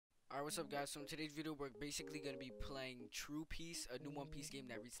Alright, what's up guys? So in today's video we're basically going to be playing True Peace, a new One Piece game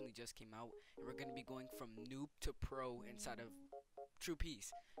that recently just came out, and we're going to be going from noob to pro inside of True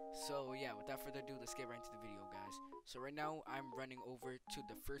Peace. So yeah, without further ado, let's get right into the video guys. So right now I'm running over to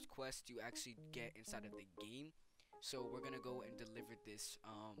the first quest you actually get inside of the game. So we're going to go and deliver this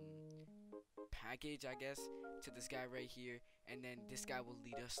package, I guess, to this guy right here, and then this guy will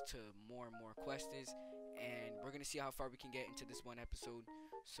lead us to more and more quests, and we're gonna see how far we can get into this one episode.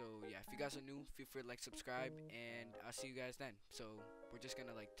 So yeah, if you guys are new, feel free to like, subscribe, and I'll see you guys then. So we're just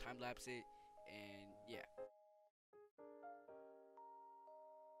gonna like time lapse it, and yeah.